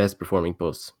are the best performing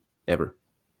posts ever.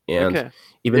 And okay.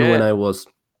 even when Yeah, I was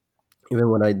even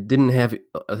when I didn't have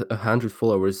 100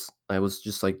 followers, I was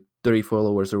just like 30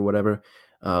 followers or whatever.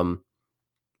 Um,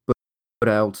 put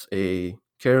out a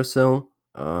carousel.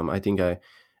 I think I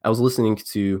was listening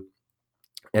to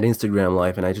at Instagram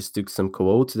Live, and I just took some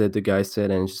quotes that the guy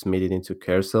said and just made it into a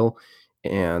carousel.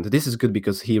 And this is good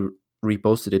because he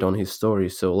reposted it on his story,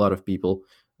 so a lot of people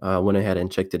went ahead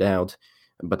and checked it out.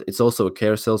 But it's also a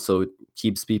carousel, so it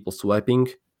keeps people swiping,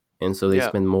 and so they yeah,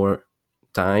 spend more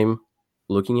time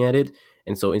looking at it.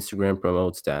 And so Instagram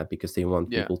promotes that because they want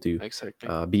yeah, people to exactly.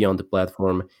 be on the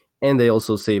platform, and they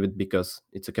also save it because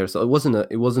it's a carousel.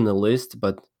 It wasn't a list,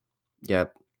 but yeah,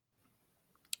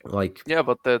 like Yeah,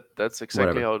 but that's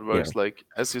exactly whatever, how it you know. works. Like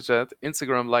as you said,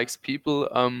 Instagram likes people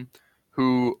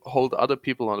who hold other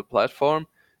people on the platform,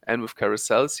 and with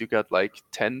carousels you got like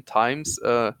 10 times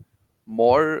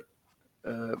more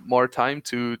more time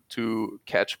to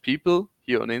catch people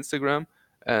here on Instagram.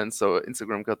 And so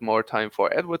Instagram got more time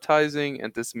for advertising,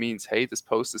 and this means, hey, this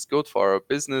post is good for our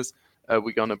business.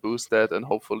 We're gonna boost that, and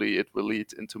hopefully it will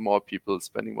lead into more people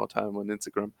spending more time on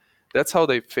Instagram. That's how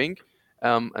they think.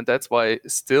 and that's why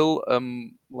still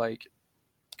like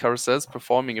carousels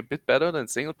performing a bit better than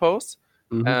single posts.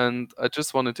 Mm-hmm. And I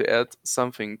just wanted to add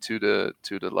something to the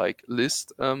like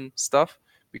list stuff,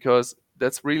 because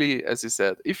that's really, as you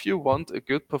said, if you want a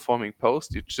good performing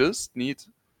post, you just need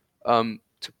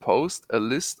to post a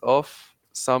list of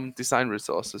some design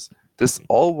resources. This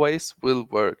always will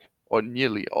work, or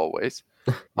nearly always.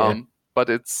 Yeah. But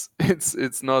it's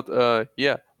not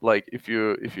yeah, like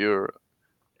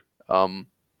um,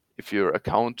 if your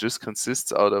account just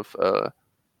consists out of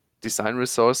design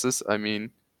resources, I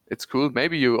mean, it's cool.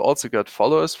 Maybe you also got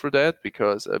followers for that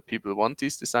because people want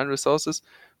these design resources.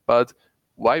 But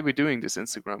why are we doing this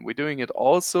Instagram? We're doing it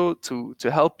also to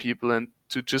help people and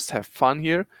to just have fun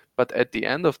here. But at the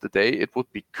end of the day, it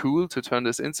would be cool to turn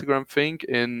this Instagram thing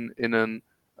in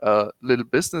a little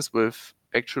business with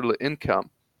actual income.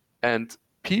 And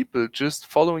people just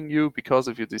following you because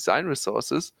of your design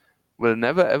resources will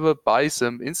never ever buy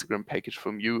some Instagram package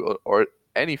from you, or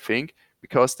anything,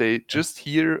 because they just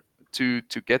here to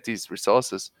get these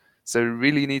resources. So you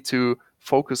really need to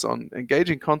focus on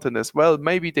engaging content as well.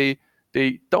 Maybe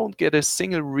they don't get a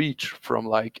single reach from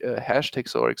like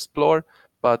hashtags or explore,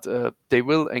 but they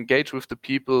will engage with the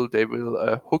people, they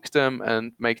will hook them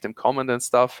and make them comment and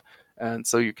stuff. And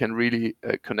so you can really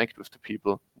connect with the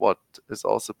people, what is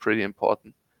also pretty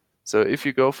important. So if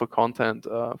you go for content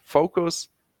focus,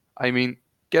 I mean,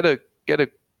 get a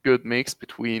good mix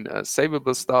between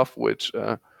savable stuff, which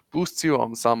boosts you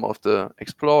on some of the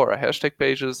explore or hashtag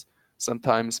pages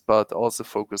sometimes, but also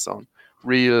focus on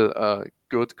real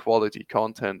good quality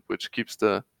content, which keeps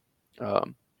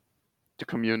um, the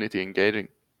community engaging.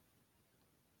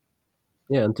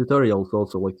 Yeah, and tutorials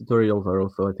also, like tutorials are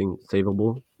also, I think,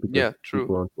 savable because Yeah, true.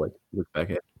 people want to like look back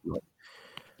at,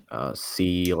 like,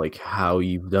 see like how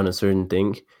you've done a certain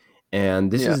thing.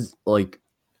 And this Yeah, is like,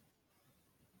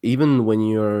 even when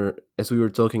you're, as we were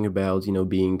talking about,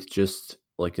 being just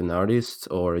like an artist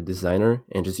or a designer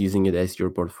and just using it as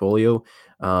your portfolio,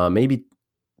 maybe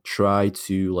try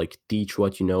to like teach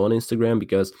what you know on Instagram,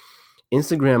 because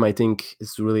Instagram, I think,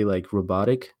 is really like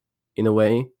robotic in a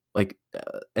way. Like,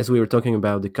 as we were talking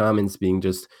about the comments being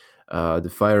just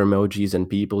the fire emojis and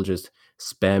people just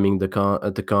spamming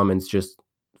the comments just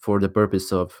for the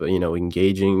purpose of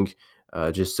engaging,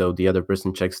 just so the other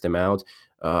person checks them out.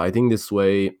 I think this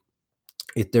way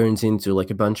it turns into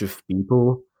like a bunch of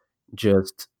people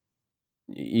just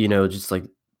just like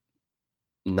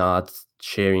not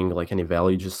sharing like any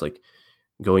value, just like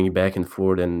going back and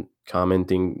forth and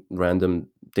commenting random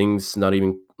things, not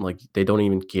even like they don't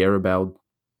even care about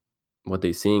what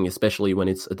they're seeing, especially when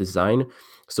it's a design.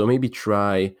 So maybe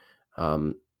try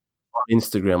um, on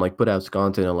Instagram, like put out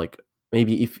content, and like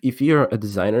maybe if you're a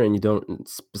designer and you don't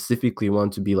specifically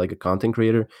want to be like a content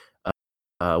creator,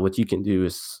 what you can do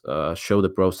is show the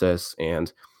process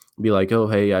and be like, oh,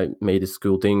 hey, I made this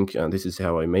cool thing, and this is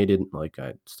how I made it. Like,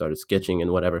 I started sketching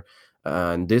and whatever.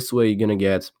 And this way, you're gonna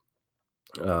get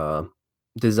uh,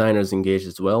 designers engaged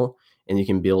as well, and you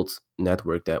can build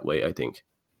network that way, I think,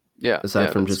 yeah, aside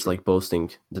yeah, from that's just true. like posting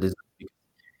the design. Yeah,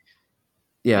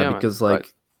 Yeah, man, because right.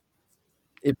 like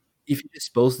if you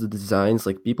just post the designs,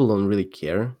 like people don't really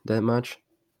care that much.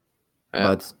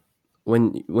 Yeah, But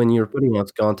when you're putting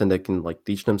out content that can like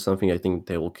teach them something, I think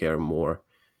they will care more.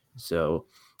 So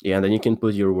yeah, and then you can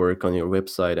put your work on your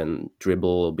website and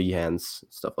Dribble, Behance,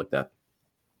 stuff like that,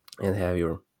 and have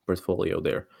your portfolio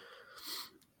there.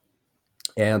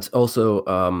 And also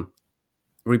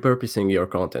repurposing your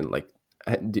content. Like,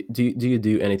 do you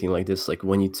do anything like this? Like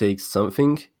when you take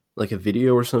something like a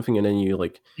video or something, and then you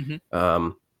like hmm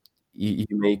um you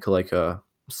make like a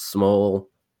small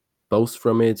post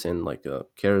from it and like a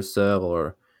carousel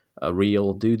or a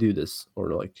reel. Do you do this,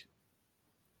 or like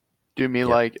Do you mean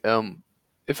yeah, like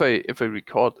if I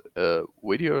record a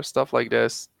video or stuff like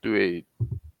this, yeah,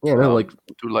 no, like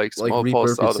do like like small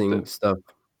posts out of repurposing that? stuff.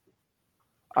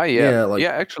 Ah, yeah, Yeah, like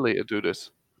yeah. Actually, I do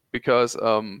this because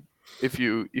if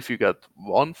you got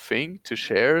one thing to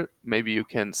share, maybe you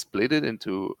can split it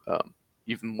into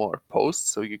even more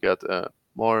posts, so you got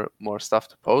more stuff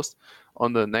to post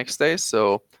on the next day.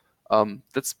 So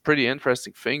that's a pretty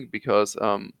interesting thing because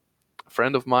a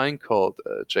friend of mine called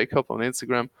Jacob on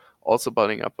Instagram also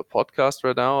building up a podcast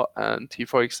right now, and he,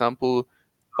 for example,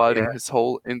 yeah, building his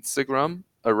whole Instagram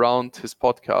around his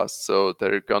podcast. So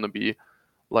they're gonna be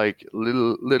like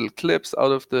little clips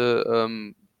out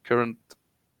current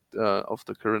of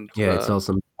the current yeah, it's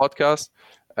awesome. podcast,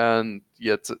 and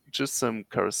yet just some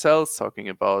carousels talking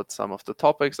about some of the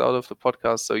topics out of the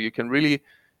podcast. So you can really,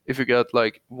 if you get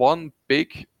like one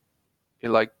big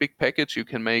package, you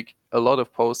can make a lot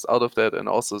of posts out of that and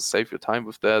also save your time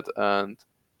with that. And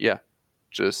yeah,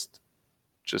 just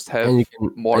and have you can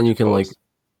more and to you can like post.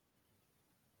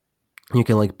 you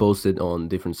can like post it on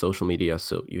different social media,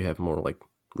 so you have more like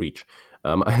reach.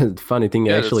 Funny thing,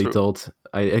 Yeah, that's true.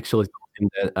 I actually told him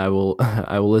that I will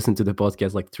I will listen to the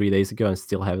podcast like 3 days ago and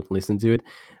still haven't listened to it.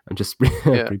 I'm just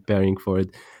Yeah. preparing for it.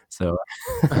 So,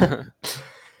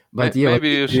 but yeah, what Maybe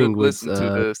are you you should doing with listen to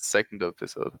the second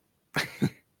episode.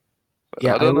 But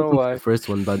yeah, I I don't know listened to why. the first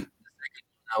one, but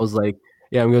I was like,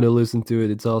 yeah, I'm gonna listen to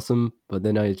it. It's awesome. But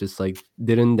then I just like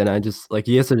didn't. And I just like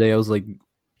yesterday I was like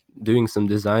doing some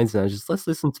designs and I just let's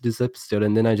listen to this episode,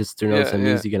 and then I just turned on Yeah, some yeah,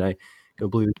 music and I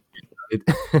completely it.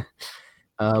 yeah,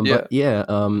 But yeah,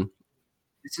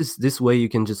 this way you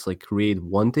can just like create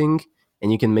one thing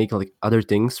and you can make like other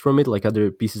things from it, like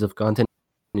other pieces of content,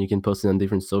 and you can post it on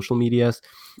different social medias.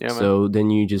 yeah, man. So then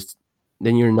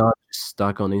you're not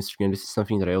stuck on Instagram. This is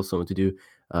something that I also want to do.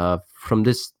 From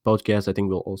this podcast, I think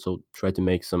we'll also try to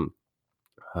make some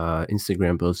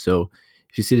Instagram posts. So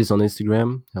if you see this on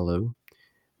Instagram, hello.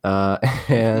 Uh,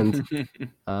 and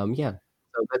yeah,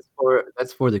 so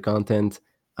that's for the content.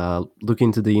 Look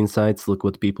into the insights, look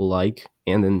what people like,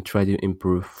 and then try to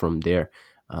improve from there.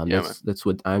 Yeah, man. That's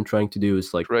what I'm trying to do.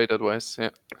 Is like Great advice. Yeah,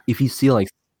 if you see like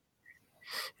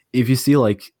if you see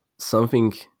like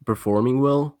something performing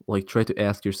well, like try to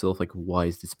ask yourself like why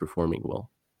is this performing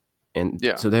well, and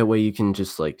yeah, so that way you can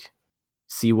just like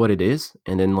see what it is,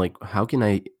 and then like how can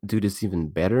I do this even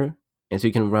better, and so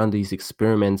you can run these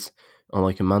experiments on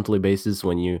like a monthly basis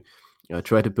when you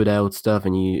try to put out stuff,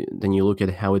 and you look at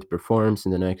how it performs,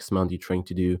 and the next month you're trying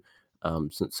to do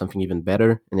something even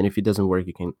better, and then if it doesn't work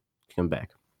you can come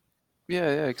back.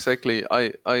 yeah. Exactly.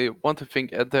 I want to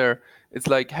think at there. It's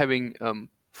like having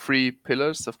three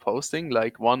pillars of posting.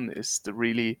 Like one is the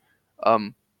really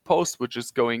post which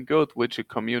is going good, which a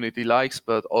community likes,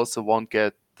 but also won't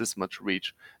get this much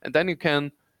reach. And then you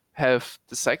can have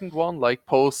the second one, like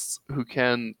posts who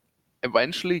can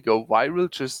eventually go viral,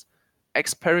 just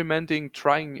experimenting,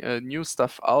 trying new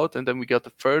stuff out. And then we got the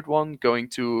third one, going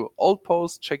to old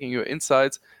posts, checking your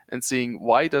insights, and seeing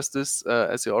why does this,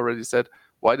 as you already said,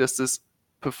 why does this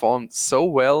perform so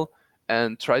well,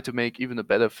 and try to make even a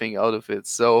better thing out of it.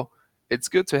 So it's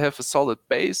good to have a solid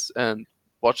base and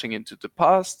watching into the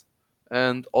past,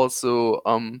 and also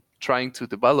trying to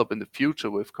develop in the future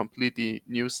with completely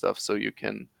new stuff, so you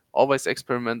can always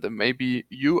experiment. And maybe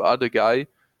you are the guy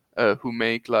who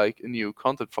make like a new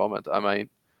content format. I mean,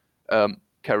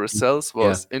 carousels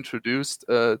Yeah, was introduced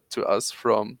to us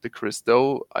from the Chris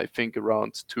Do, I think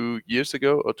around 2 years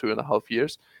ago or 2.5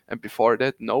 years. And before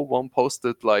that, no one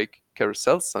posted like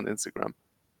carousels on Instagram.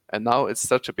 And now it's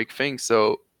such a big thing.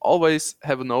 So always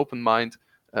have an open mind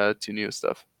to new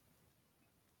stuff.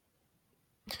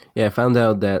 yeah, I found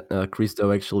out that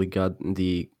Christo actually got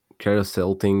the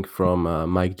carousel thing from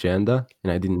Mike Janda,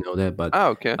 and I didn't know that, but Ah,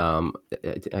 okay.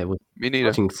 I was Me neither.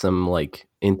 watching some like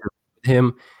interview with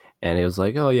him, and it was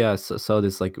like, oh yeah, so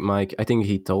this like Mike, I think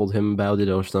he told him about it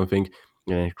or something,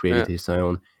 and created Yeah. his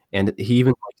own, and he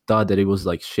even like, thought that it was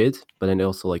like shit, but then it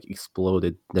also like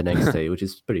exploded the next day, which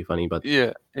is pretty funny. But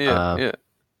Yeah, yeah, uh, yeah.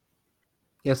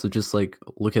 yeah, so just like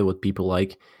look at what people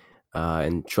like,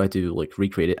 and try to like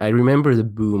recreate it. I remember the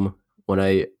boom when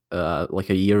I like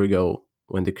a year ago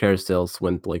when the carousels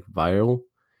went like viral,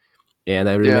 and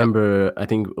I Yeah, remember I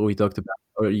think we talked about,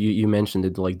 or you mentioned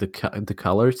it, like the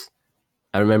colors.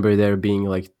 I remember there being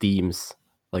like themes,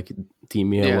 like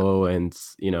team yeah. yellow, and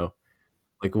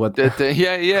like what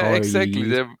Yeah, yeah, color you exactly.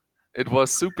 use. It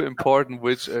was super important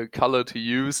which color to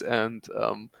use, and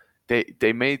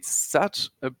they made such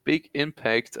a big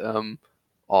impact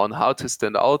on how to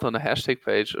stand out on a hashtag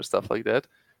page or stuff like that.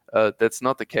 That's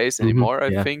not the case anymore,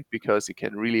 I Yeah, think, because you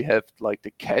can really have like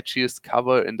the catchiest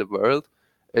cover in the world.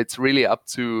 It's really up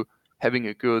to having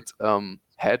a good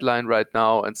headline right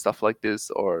now and stuff like this,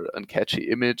 or a catchy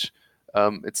image.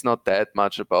 It's not that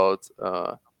much about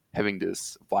having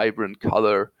this vibrant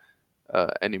color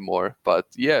anymore. But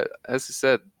yeah, as you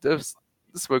said, these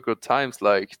were good times.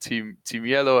 Like Team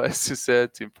Yellow, as you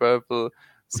said, Team Purple,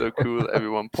 so cool.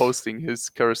 Everyone posting his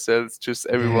carousels, just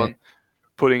yeah, everyone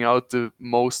putting out the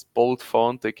most bold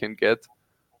font they can get.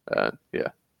 Yeah,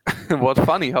 what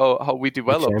funny how we the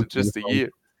developed in champion just a font. year.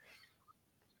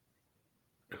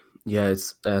 Yeah,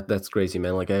 it's that's crazy,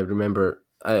 man. Like I remember,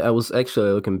 I was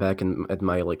actually looking back at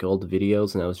my like old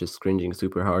videos, and I was just cringing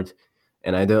super hard.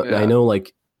 And I Yeah, know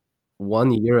like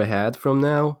 1 year ahead from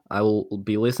now, I will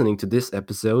be listening to this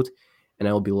episode, and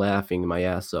I will be laughing my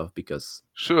ass off because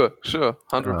sure, of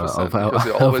 100%, how because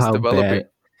you're of always how bad developing.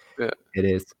 Yeah, it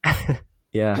is.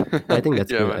 Yeah, I think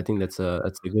that's yeah, good. I man, think that's a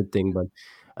good thing, but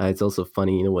it's also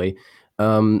funny in a way.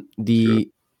 sure.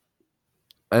 The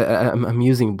I'm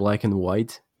using black and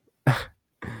white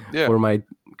Yeah. for my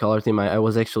color theme. I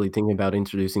was actually thinking about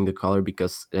introducing the color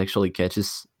because it actually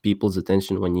catches people's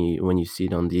attention when you see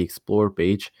it on the explore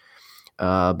page.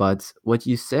 But what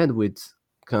you said with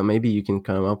maybe you can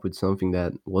come up with something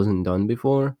that wasn't done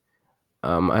before.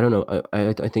 I don't know.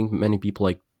 I think many people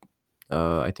like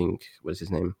I think what's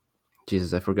his name?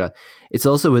 Jesus, I forgot. It's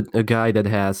also a guy that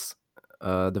has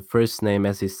the first name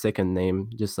as his second name,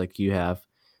 just like you have.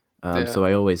 Yeah. So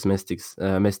I always mess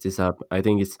this up. I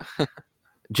think it's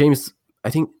James. I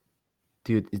think,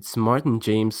 dude, it's Martin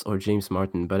James or James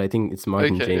Martin, but I think it's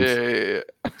Martin Okay. James. Yeah. Yeah.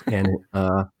 Yeah. And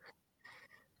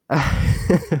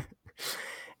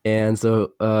and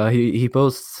so he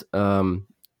posts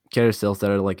carousels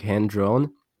that are like hand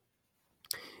drawn,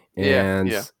 Yeah. and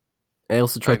Yeah. I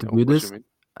also I try to know do what you this. mean.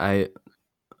 I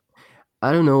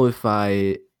I don't know if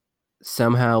I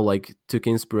somehow like took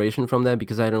inspiration from that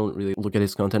because I don't really look at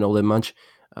his content all that much.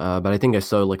 But I think I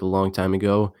saw it like a long time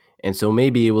ago, and so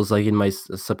maybe it was like in my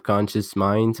subconscious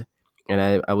mind.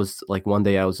 And I was like one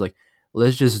day I was like,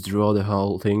 let's just draw the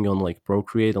whole thing on like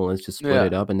Procreate and let's just split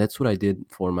it Yeah. up, and that's what I did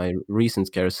for my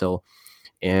recent carousel.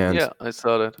 And Yeah. I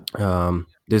saw that.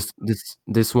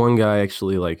 this one guy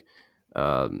actually like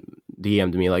um,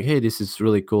 DM'd me like, hey, this is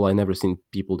really cool. I never seen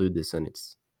people do this, and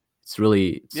it's Yeah.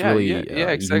 Yeah. really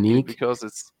Yeah. Exactly. unique. Because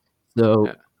it's So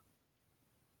yeah.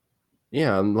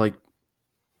 yeah, I'm like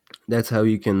that's how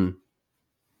you can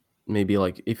maybe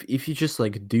like if you just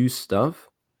like do stuff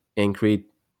and create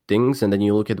things and then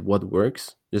you look at what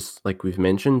works, just like we've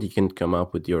mentioned, you can come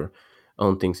up with your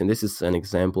own things, and this is an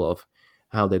example of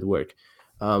how that work.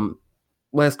 um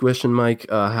Last question, Mike.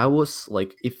 How was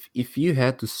like if you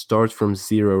had to start from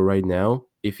zero right now,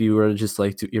 if you were just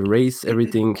like to erase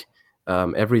everything,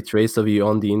 every trace of you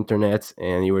on the internet,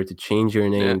 and you were to change your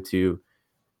Yeah. name to,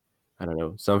 I don't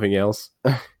know, something else,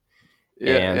 Yeah.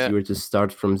 and Yeah. you were to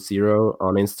start from zero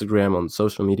on Instagram, on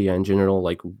social media in general,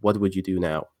 like what would you do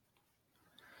now?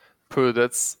 Pooh,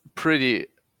 that's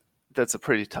a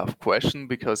pretty tough question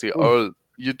because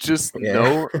you just Yeah.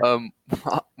 know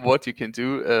what you can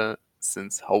do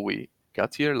since how we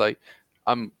got here. Like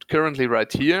I'm currently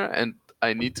right here, and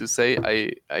I need to say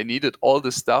I needed all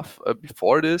the stuff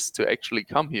before this to actually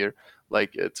come here,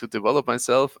 like to develop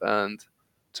myself and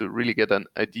to really get an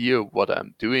idea of what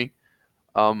I'm doing.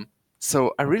 Um,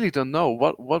 so I really don't know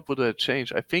what would I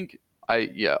change. I think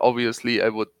obviously I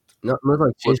Not like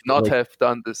would change, but not like have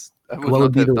done this. I would what would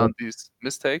not be have the done these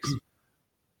mistakes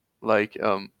like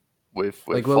with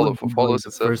like what follow would for be like follows the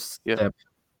and stuff. first Yeah, step?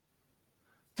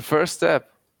 the first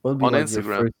step What would be on like your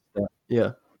Instagram. first step?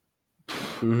 Yeah.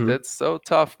 Mm-hmm. That's so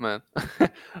tough, man.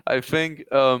 I think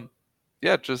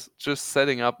yeah, just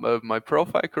setting up my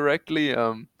profile correctly,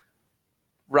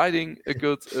 writing a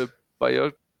good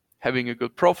bio, having a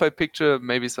good profile picture,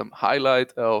 maybe some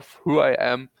highlight of who I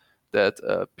am, that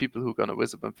people who gonna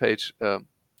visit my page,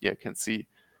 yeah, can see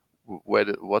what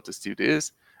the studio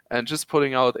is, and just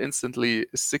putting out instantly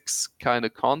six kind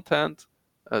of content,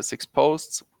 six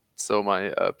posts, so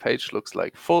my page looks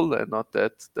like full and not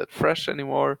that fresh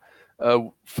anymore,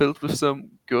 filled with some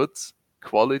good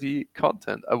quality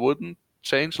content. I would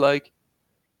change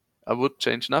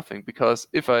nothing, because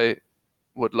if I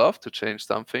would love to change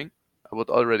something, I would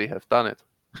already have done it.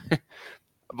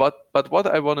 But what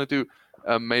I want to do,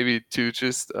 maybe to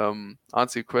just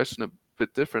answer your question a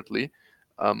bit differently,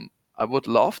 I would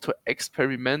love to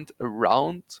experiment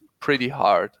around pretty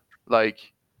hard,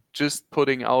 like just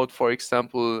putting out, for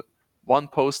example, one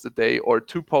post a day or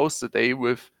two posts a day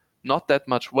with not that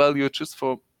much value, just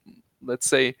for, let's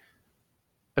say,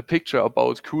 a picture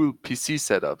about cool PC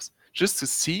setups, just to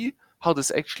see how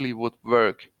this actually would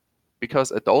work.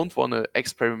 Because I don't want to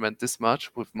experiment this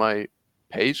much with my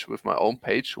page, with my own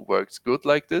page, who works good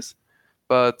like this.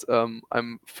 But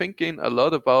I'm thinking a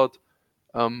lot about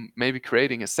maybe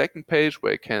creating a second page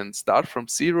where I can start from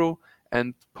zero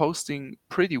and posting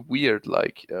pretty weird,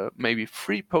 like maybe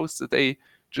 3 posts a day,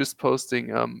 just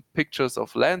posting pictures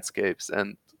of landscapes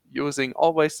and using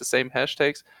always the same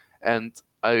hashtags. And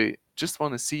I just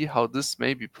want to see how this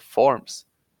maybe performs,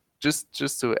 just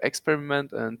to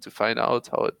experiment and to find out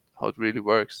how it really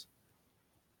works.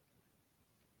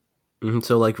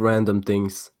 So like random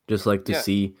things, just like to Yeah,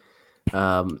 see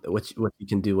what you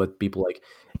can do, what people like.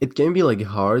 It can be like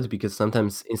hard because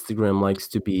sometimes Instagram likes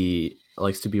to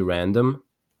be random.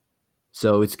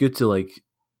 So it's good to like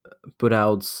put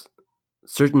out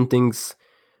certain things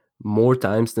more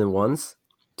times than once.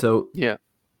 So yeah,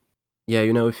 yeah,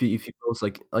 you know, if you post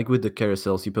like with the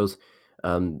carousels, you post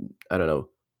I don't know,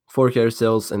 4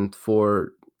 carousels and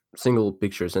 4 single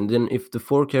pictures, and then if the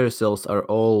 4 carousels are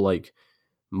all like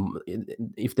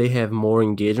if they have more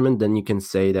engagement, then you can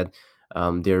say that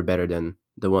they're better than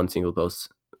the one single posts,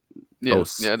 Yeah, for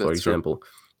that's true. example.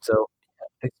 So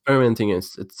experimenting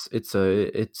is it's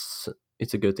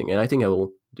a good thing, and I think I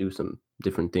will do some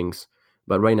different things.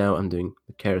 But right now I'm doing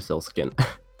the carousels again.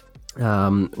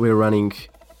 We're running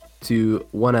to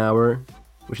 1 hour,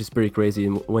 which is pretty crazy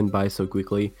and went by so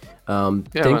quickly. Yeah,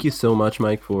 Thank man. you so much,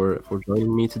 Mike, for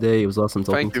joining me today. It was awesome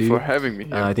talking Thank you to for you. having me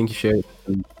here. I think you shared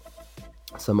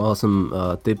some awesome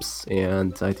tips,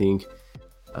 and I think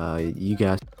you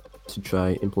guys should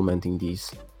try implementing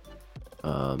these.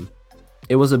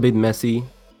 It was a bit messy.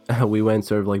 We went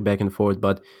sort of like back and forth,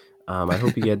 but I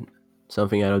hope you get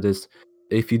something out of this.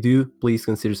 If you do, please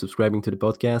consider subscribing to the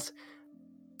podcast.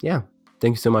 Yeah,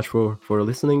 thank you so much for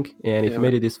listening. And if Yeah, you made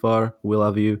man. it this far, we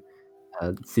love you.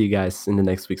 See you guys in the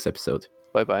next week's episode.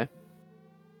 Bye bye.